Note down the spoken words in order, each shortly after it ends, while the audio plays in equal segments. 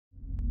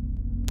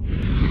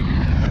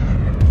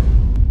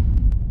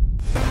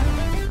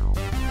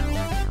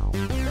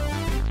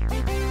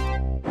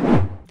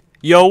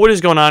Yo, what is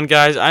going on,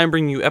 guys? I am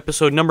bringing you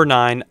episode number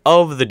 9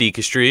 of the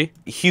Dekestry.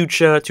 Huge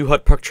shout out to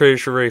Hut Puck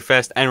Traders for very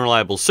fast and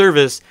reliable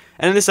service.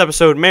 And in this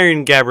episode,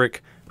 Marion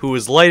Gabrick, who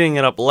was lighting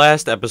it up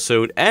last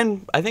episode,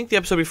 and I think the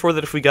episode before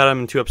that if we got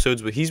him in 2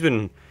 episodes, but he's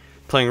been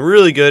playing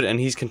really good,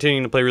 and he's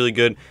continuing to play really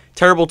good.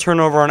 Terrible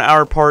turnover on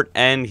our part,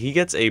 and he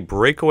gets a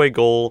breakaway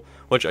goal,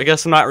 which I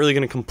guess I'm not really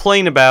going to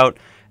complain about.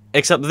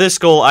 Except this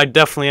goal, I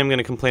definitely am going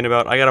to complain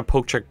about. I got a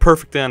poke check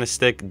perfectly on his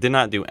stick, did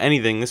not do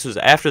anything. This was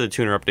after the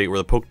tuner update where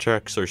the poke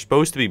checks are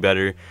supposed to be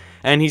better.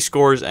 And he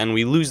scores, and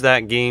we lose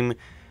that game.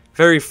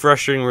 Very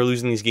frustrating. We're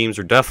losing these games.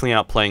 We're definitely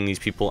outplaying these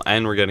people,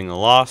 and we're getting a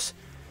loss.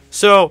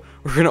 So,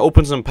 we're going to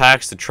open some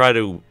packs to try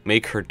to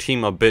make our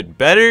team a bit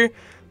better.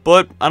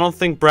 But I don't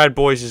think Brad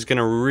Boys is going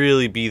to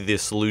really be the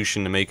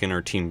solution to making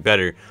our team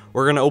better.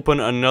 We're going to open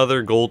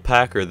another gold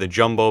pack, or the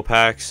jumbo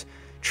packs,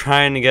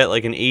 trying to get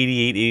like an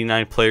 88,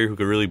 89 player who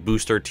could really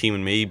boost our team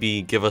and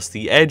maybe give us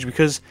the edge,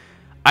 because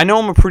I know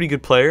I'm a pretty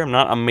good player. I'm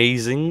not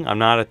amazing. I'm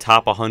not a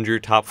top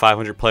 100, top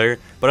 500 player,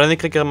 but I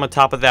think like I'm a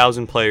top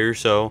 1,000 player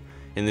so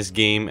in this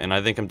game, and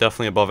I think I'm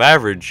definitely above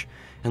average.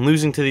 And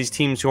losing to these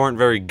teams who aren't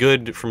very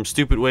good from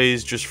stupid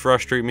ways just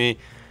frustrate me.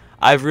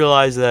 I've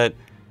realized that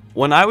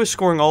when I was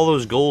scoring all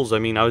those goals, I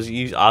mean, I was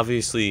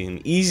obviously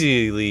and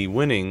easily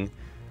winning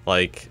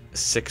like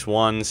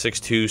 6-1,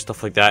 6-2,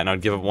 stuff like that, and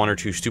I'd give up 1 or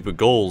 2 stupid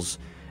goals.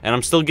 And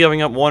I'm still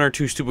giving up 1 or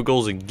 2 stupid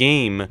goals a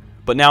game,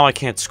 but now I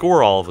can't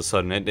score all of a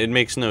sudden. It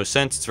makes no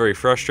sense. It's very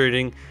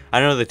frustrating.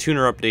 I know the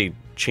tuner update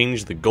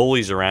changed the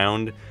goalies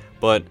around,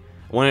 but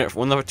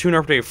when the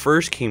tuner update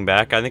first came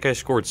back, I think I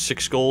scored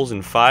 6 goals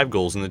and 5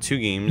 goals in the 2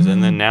 games,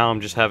 and then now I'm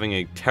just having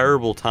a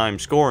terrible time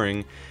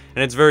scoring,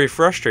 and it's very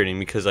frustrating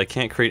because I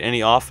can't create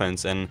any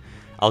offense, and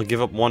I'll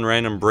give up 1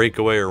 random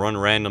breakaway or 1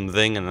 random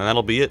thing, and then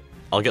that'll be it.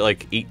 I'll get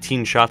like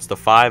 18 shots to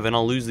 5, and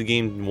I'll lose the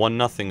game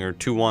 1-0 or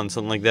 2-1,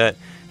 something like that.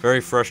 Very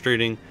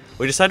frustrating.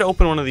 We decided to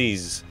open one of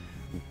these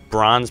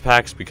bronze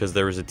packs because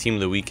there was a team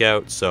of the week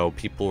out, so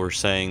people were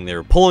saying they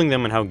were pulling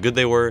them and how good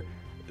they were.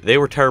 They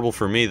were terrible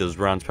for me, those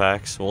bronze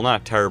packs. Well,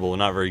 not terrible,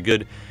 not very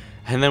good.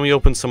 And then we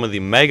opened some of the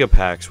mega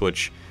packs,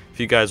 which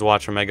if you guys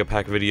watch a mega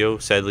pack video,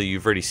 sadly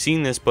you've already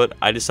seen this, but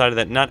I decided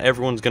that not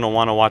everyone's going to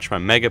want to watch my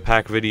mega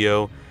pack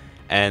video,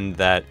 and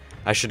that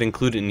I should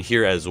include it in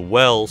here as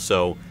well.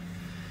 So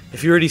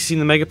if you've already seen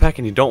the mega pack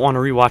and you don't want to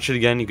rewatch it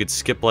again, you could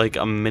skip like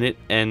a minute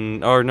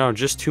or no,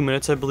 just 2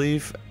 minutes I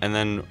believe, and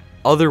then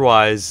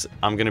otherwise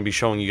I'm going to be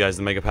showing you guys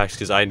the mega packs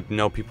because I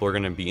know people are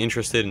going to be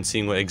interested in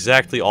seeing what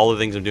exactly all the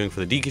things I'm doing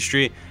for the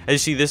Dekestry. As you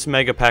see, this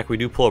mega pack we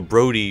do pull a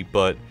Brody,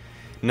 but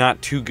not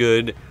too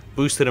good.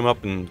 Boosted him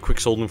up and quick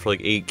sold him for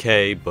like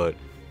 8k, but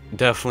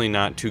definitely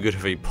not too good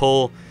of a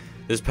pull.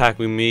 This pack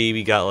we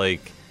maybe got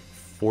like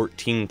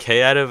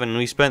 14k out of, and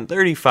we spent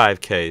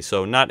 35k,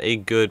 so not a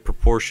good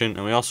proportion.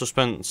 And we also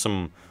spent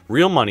some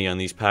real money on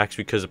these packs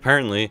because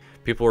apparently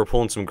people were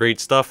pulling some great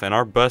stuff, and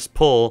our best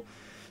pull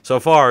so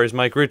far is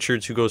Mike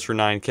Richards, who goes for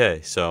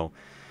 9k. So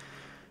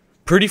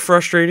pretty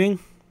frustrating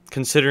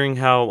considering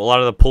how a lot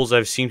of the pulls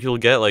I've seen people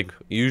get, like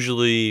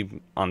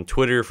usually on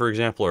Twitter for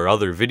example or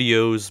other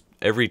videos,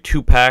 every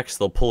 2 packs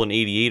they'll pull an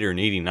 88 or an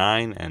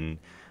 89, and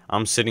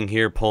I'm sitting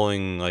here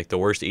pulling like the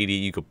worst 88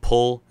 you could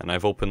pull, and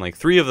I've opened like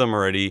 3 of them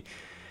already.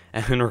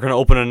 And we're going to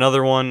open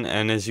another one,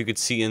 and as you can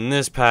see in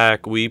this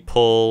pack, we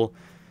pull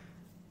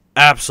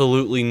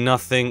absolutely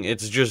nothing.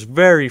 It's just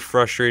very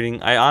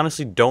frustrating. I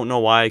honestly don't know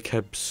why I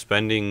kept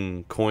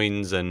spending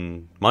coins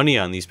and money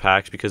on these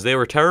packs because they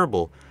were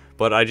terrible.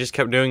 But I just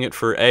kept doing it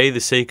for A, the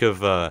sake of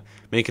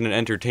making it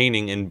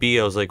entertaining, and B,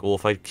 I was like, well,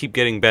 if I keep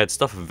getting bad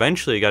stuff,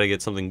 eventually I got to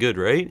get something good,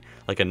 right?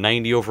 Like a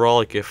 90 overall.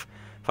 Like if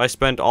I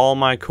spent all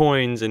my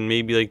coins and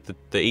maybe like the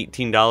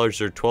 $18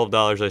 or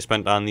 $12 I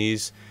spent on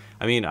these,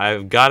 I mean,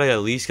 I've got to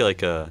at least get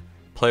like a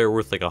player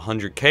worth like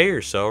 100k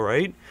or so,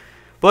 right?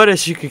 But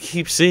as you can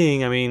keep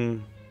seeing, I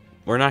mean,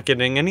 we're not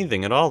getting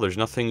anything at all. There's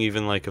nothing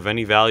even like of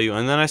any value.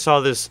 And then I saw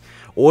this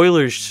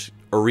Oilers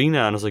arena,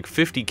 and I was like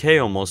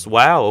 50k almost.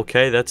 Wow,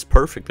 okay, that's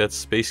perfect.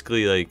 That's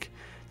basically like,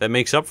 that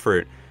makes up for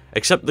it.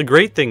 Except the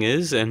great thing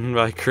is, and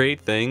by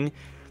great thing,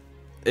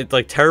 it's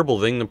like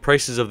terrible thing, the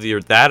prices of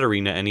that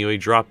arena anyway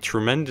dropped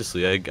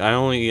tremendously. I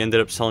only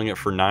ended up selling it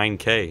for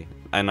 9k.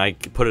 And I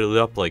put it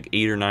up like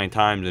 8 or 9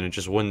 times, and it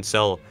just wouldn't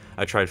sell.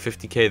 I tried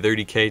 50k,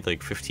 30k, like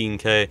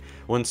 15k,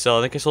 wouldn't sell.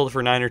 I think I sold it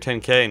for 9 or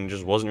 10k, and it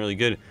just wasn't really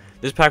good.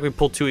 This pack we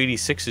pulled 2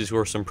 86s who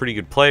are some pretty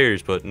good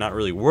players, but not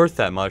really worth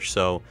that much,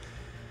 so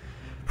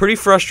pretty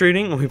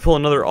frustrating. We pull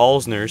another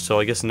Alsner, so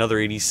I guess another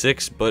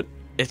 86, but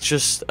it's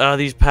just,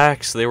 these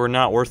packs, they were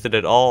not worth it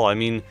at all. I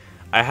mean,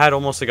 I had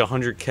almost like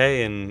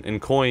 100k in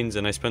coins,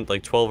 and I spent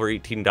like $12 or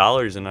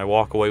 $18, and I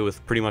walk away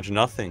with pretty much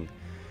nothing.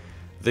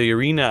 The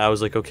arena, I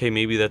was like, okay,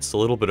 maybe that's a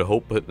little bit of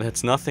hope, but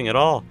that's nothing at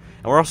all.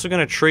 And we're also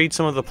going to trade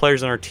some of the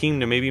players on our team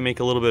to maybe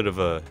make a little bit of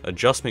a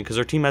adjustment, because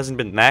our team hasn't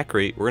been that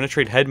great. We're going to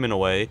trade Hedman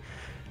away,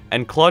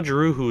 and Claude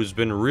Giroux, who's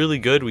been really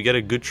good, we get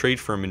a good trade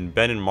from in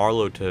Ben and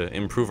Marlowe to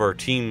improve our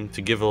team,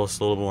 to give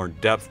us a little more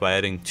depth by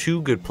adding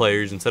 2 good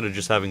players instead of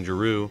just having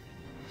Giroux.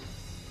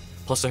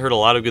 Plus, I heard a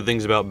lot of good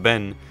things about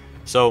Ben.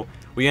 So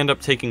we end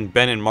up taking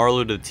Ben and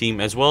Marlowe to the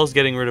team, as well as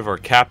getting rid of our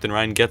captain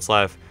Ryan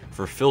Getzlaf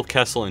for Phil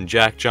Kessel and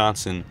Jack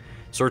Johnson.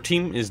 So our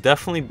team is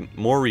definitely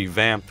more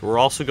revamped. We're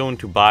also going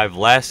to buy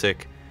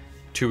Vlasic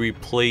to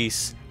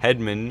replace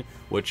Hedman,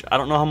 which I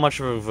don't know how much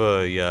of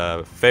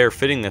a fair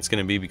fitting that's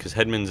going to be, because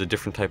Hedman's a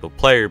different type of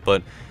player,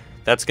 but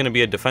that's going to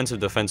be a defensive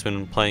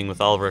defenseman playing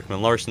with Oliver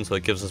Ekman-Larsson, so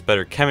it gives us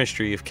better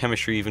chemistry, if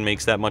chemistry even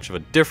makes that much of a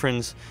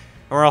difference.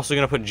 And we're also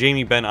going to put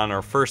Jamie Benn on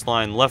our first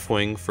line left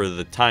wing for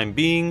the time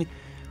being.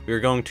 We are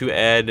going to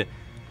add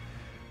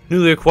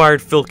newly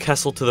acquired Phil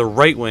Kessel to the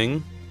right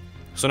wing.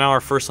 So now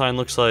our first line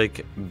looks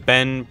like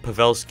Ben,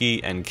 Pavelski,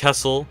 and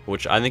Kessel,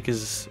 which I think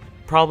is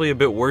probably a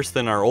bit worse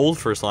than our old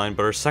first line,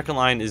 but our second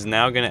line is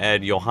now going to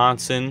add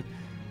Johansson,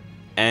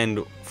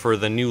 and for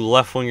the new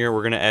left winger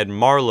we're going to add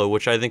Marlowe,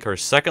 which I think our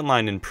second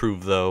line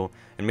improved though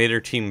and made our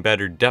team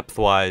better depth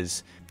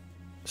wise.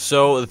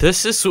 So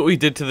this is what we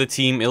did to the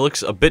team. It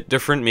looks a bit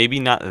different, maybe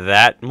not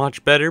that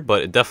much better,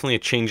 but definitely a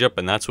change up,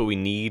 and that's what we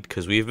need,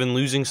 because we've been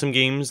losing some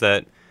games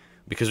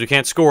because we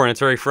can't score, and it's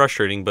very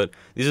frustrating. But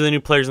these are the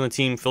new players on the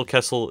team: Phil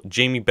Kessel,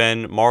 Jamie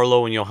Benn,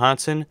 Marlowe, and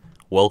Johansson.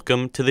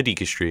 Welcome to the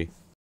Dekestry.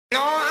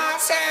 No, I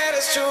said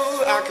it's true.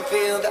 I can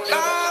feel the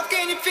love.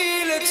 Can you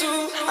feel it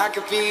too? I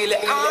can feel it.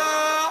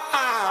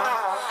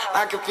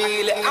 I can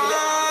feel it.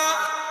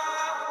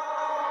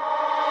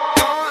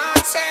 No,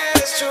 I said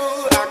it's true.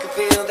 I can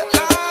feel the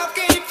love.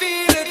 Can you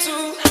feel it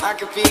too? I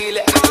can feel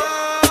it.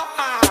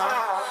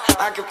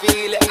 I can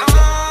feel it.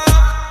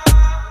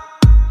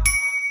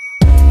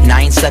 And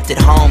I ain't slept at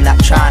home,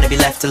 not trying to be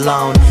left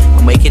alone.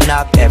 I'm waking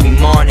up every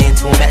morning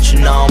to a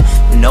metronome.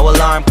 With no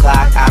alarm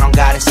clock, I don't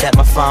gotta set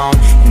my phone.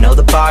 You know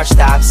the bar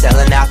stops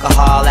selling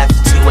alcohol after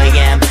 2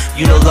 a.m.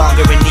 You no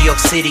longer in New York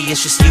City,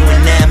 it's just you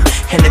and them.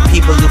 And the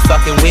people who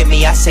fucking with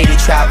me, I say they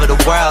travel the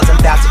world. I'm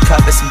about to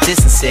cover some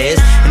distances,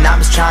 and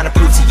I'm just trying to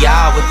prove to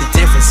y'all what the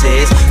difference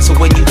is. So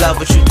when you love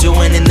what you're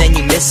doing and then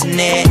you're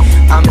missing it,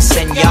 I'ma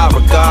send y'all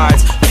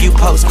regards. Few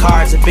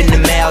postcards up in the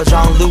mail.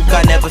 Jean-Luc,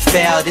 I never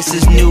fail. This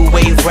is new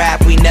wave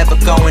rap, we never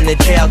going to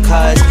jail,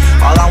 cause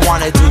all I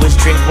wanna do is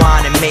drink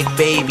wine and make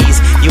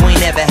babies. You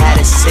ain't ever had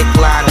a sick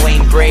line,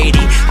 Wayne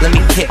Brady. Let me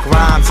kick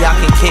rhymes, y'all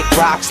can kick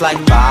rocks like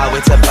bar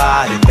with a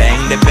body,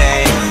 bang to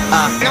bang.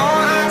 No,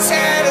 I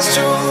said it's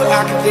true.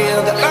 I can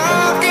feel the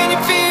love. Can you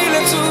feel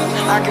it too?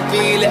 I can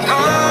feel it.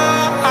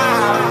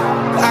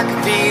 I can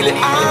feel it.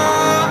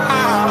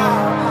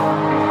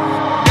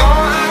 No,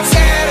 I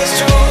said it's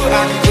true.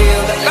 I can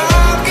feel the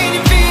love. Can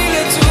you feel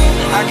it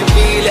too? I can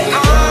feel it.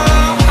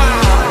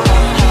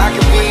 I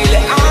can feel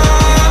it.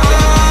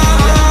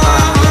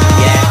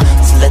 Yeah,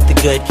 so let the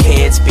good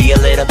kids be a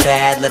little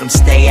bad, let them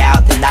stay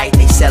out the night.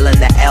 They selling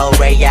the El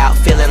Rey out,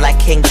 feeling like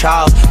King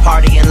Charles,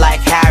 partying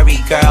like Harry.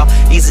 Girl,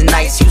 easy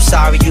nights, you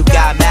sorry you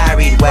got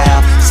married.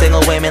 Well,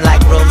 single women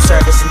like room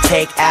service and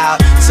take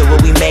out. So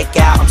what we make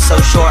out, I'm so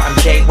short, I'm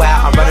Jay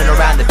Wow. I'm running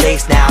around the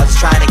base now, just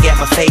trying to get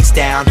my face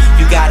down.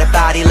 You got a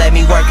body, let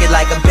me work it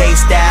like I'm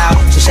based out.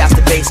 So shouts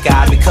to base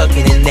God, we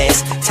cooking in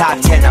this. Top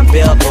 10 on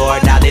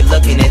Billboard, now they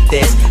looking at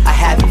this. I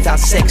haven't found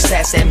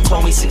success, and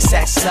told me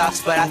success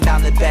sucks, but I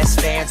found the best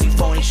fans. You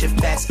phony should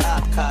fess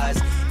up, cause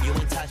you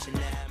ain't touching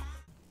them.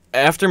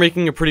 After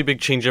making a pretty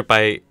big change up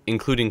by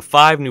including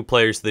 5 new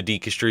players to the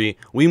Dekestry,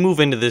 we move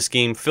into this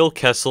game. Phil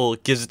Kessel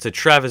gives it to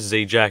Travis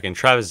Zajac, and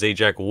Travis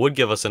Zajac would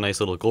give us a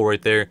nice little goal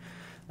right there.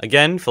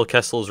 Again, Phil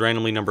Kessel is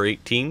randomly number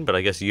 18, but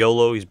I guess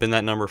YOLO, he's been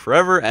that number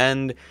forever.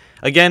 And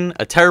again,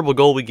 a terrible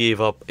goal we gave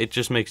up. It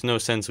just makes no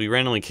sense. We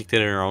randomly kicked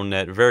it in our own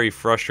net. Very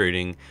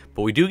frustrating.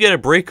 But we do get a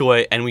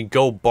breakaway, and we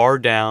go bar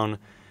down.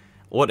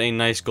 What a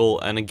nice goal.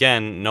 And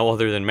again, no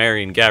other than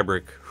Marian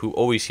Gaborik, who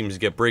always seems to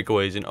get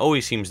breakaways and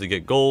always seems to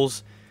get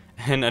goals.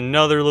 And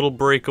another little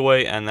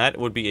breakaway, and that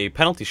would be a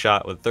penalty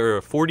shot with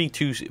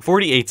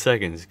 48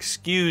 seconds.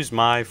 Excuse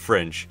my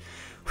French.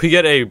 We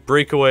get a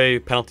breakaway,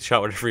 penalty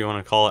shot, whatever you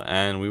want to call it,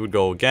 and we would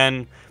go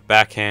again,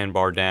 backhand,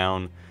 bar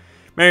down.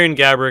 Marian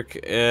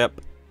Gaborik, yep,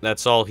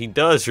 that's all he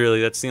does,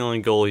 really. That's the only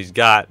goal he's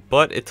got,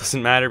 but it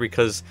doesn't matter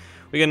because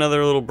we get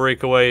another little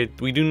breakaway.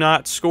 We do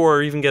not score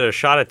or even get a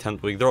shot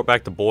attempt. We throw it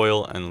back to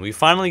Boyle, and we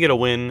finally get a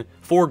win.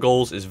 4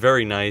 goals is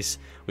very nice.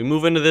 We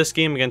move into this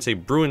game against a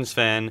Bruins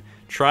fan,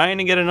 trying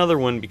to get another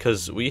win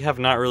because we have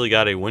not really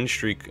got a win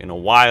streak in a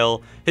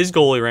while. His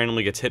goalie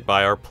randomly gets hit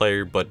by our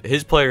player, but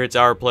his player hits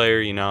our player.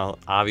 You know,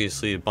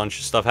 obviously a bunch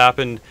of stuff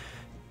happened.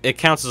 It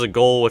counts as a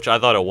goal, which I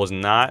thought it was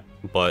not,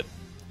 but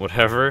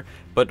whatever.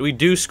 But we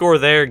do score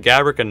there.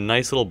 Gaborik, a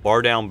nice little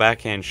bar down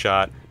backhand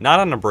shot,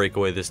 not on a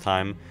breakaway this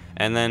time,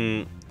 and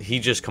then he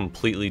just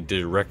completely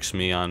directs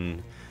me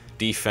on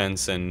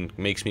defense and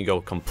makes me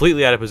go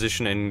completely out of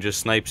position and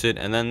just snipes it,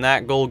 and then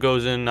that goal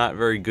goes in. Not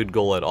very good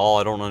goal at all.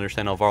 I don't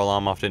understand how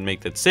Varlamov didn't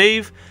make that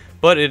save,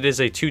 but it is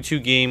a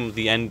 2-2 game at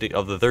the end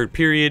of the 3rd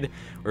period.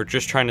 We're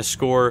just trying to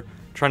score,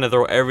 trying to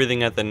throw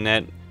everything at the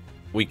net.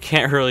 We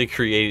can't really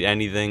create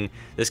anything.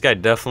 This guy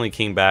definitely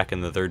came back in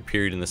the 3rd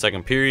period. In the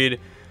 2nd period,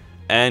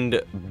 and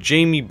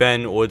Jamie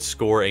Benn would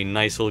score a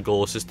nice little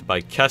goal assisted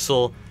by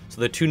Kessel. So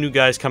the 2 new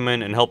guys come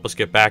in and help us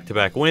get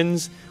back-to-back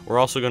wins. We're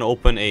also going to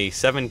open a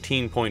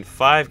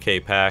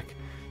 17.5K pack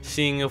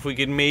seeing if we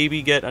could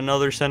maybe get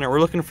another center. We're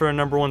looking for a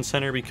 #1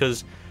 center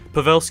because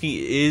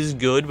Pavelski is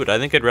good, but I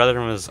think I'd rather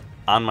him as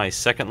on my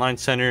second line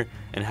center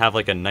and have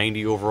like a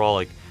 90 overall.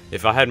 Like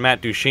if I had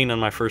Matt Duchene on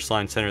my first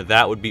line center,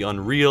 that would be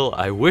unreal.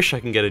 I wish I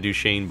can get a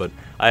Duchene, but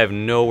I have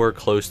nowhere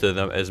close to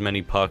them as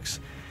many pucks.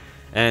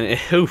 And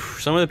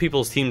some of the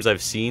people's teams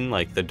I've seen,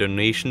 like the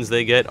donations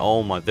they get,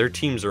 oh my, their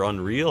teams are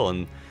unreal.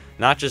 And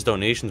not just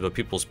donations, but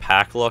people's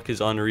pack luck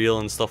is unreal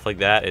and stuff like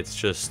that. It's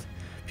just,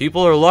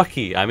 people are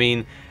lucky. I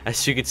mean,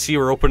 as you can see,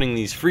 we're opening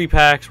these free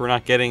packs. We're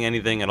not getting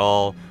anything at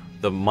all.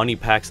 The money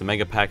packs, the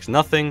mega packs,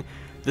 nothing.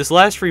 This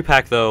last free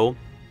pack, though,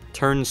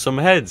 turns some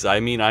heads. I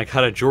mean, I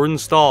got a Jordan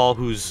Staal,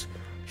 he's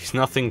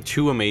nothing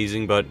too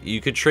amazing, but you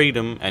could trade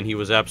him, and he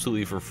was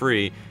absolutely for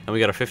free. And we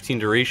got a 15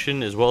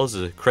 duration, as well as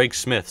a Craig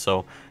Smith.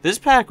 So this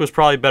pack was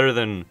probably better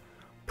than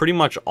pretty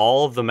much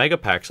all of the mega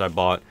packs I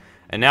bought.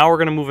 And now we're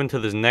going to move into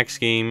this next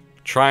game,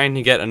 trying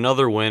to get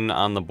another win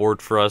on the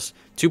board for us.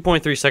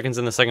 2.3 seconds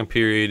in the second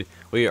period.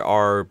 We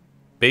are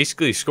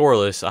basically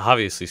scoreless,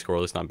 obviously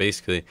scoreless, not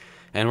basically.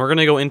 And we're going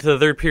to go into the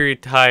third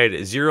period tied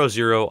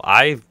 0-0.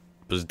 I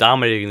was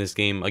dominating this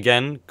game.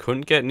 Again,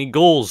 couldn't get any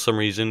goals for some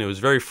reason. It was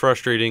very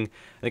frustrating.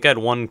 I think I had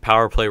one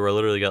power play where I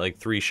literally got like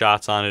 3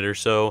 shots on it or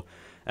so.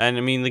 And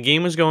I mean, the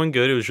game was going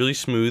good. It was really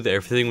smooth.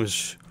 Everything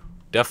was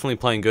definitely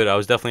playing good. I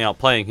was definitely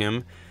outplaying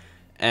him.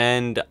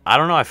 And I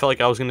don't know, I felt like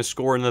I was going to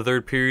score in the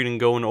third period and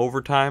go in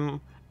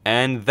overtime.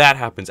 And that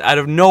happens. Out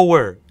of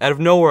nowhere, I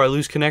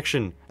lose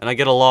connection. And I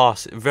get a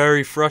loss.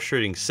 Very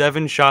frustrating.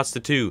 7 shots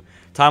to 2.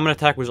 Time and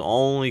attack was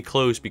only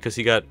close because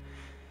he got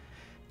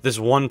this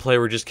one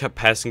player who just kept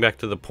passing back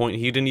to the point.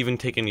 He didn't even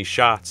take any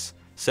shots.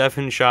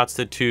 7 shots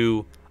to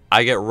 2.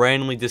 I get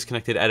randomly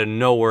disconnected out of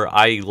nowhere.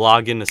 I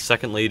log in a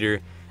second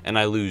later and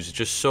I lose.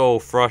 Just so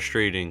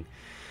frustrating.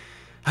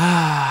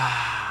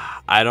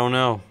 I don't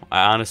know.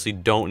 I honestly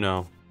don't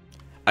know.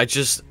 I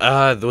just,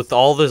 with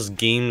all this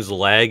game's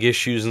lag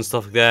issues and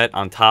stuff like that,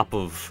 on top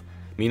of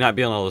me not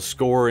being able to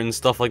score and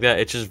stuff like that,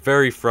 it's just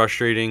very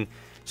frustrating.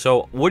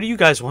 So, what do you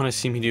guys want to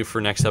see me do for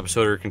next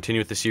episode or continue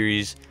with the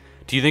series?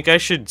 Do you think I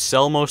should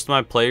sell most of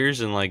my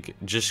players and, like,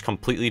 just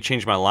completely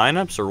change my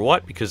lineups or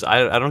what? Because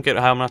I don't get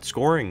how I'm not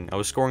scoring. I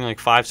was scoring, like,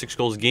 5-6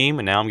 goals a game,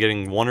 and now I'm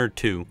getting 1 or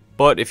 2.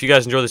 But if you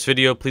guys enjoy this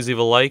video, please leave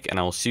a like, and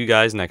I will see you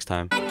guys next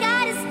time.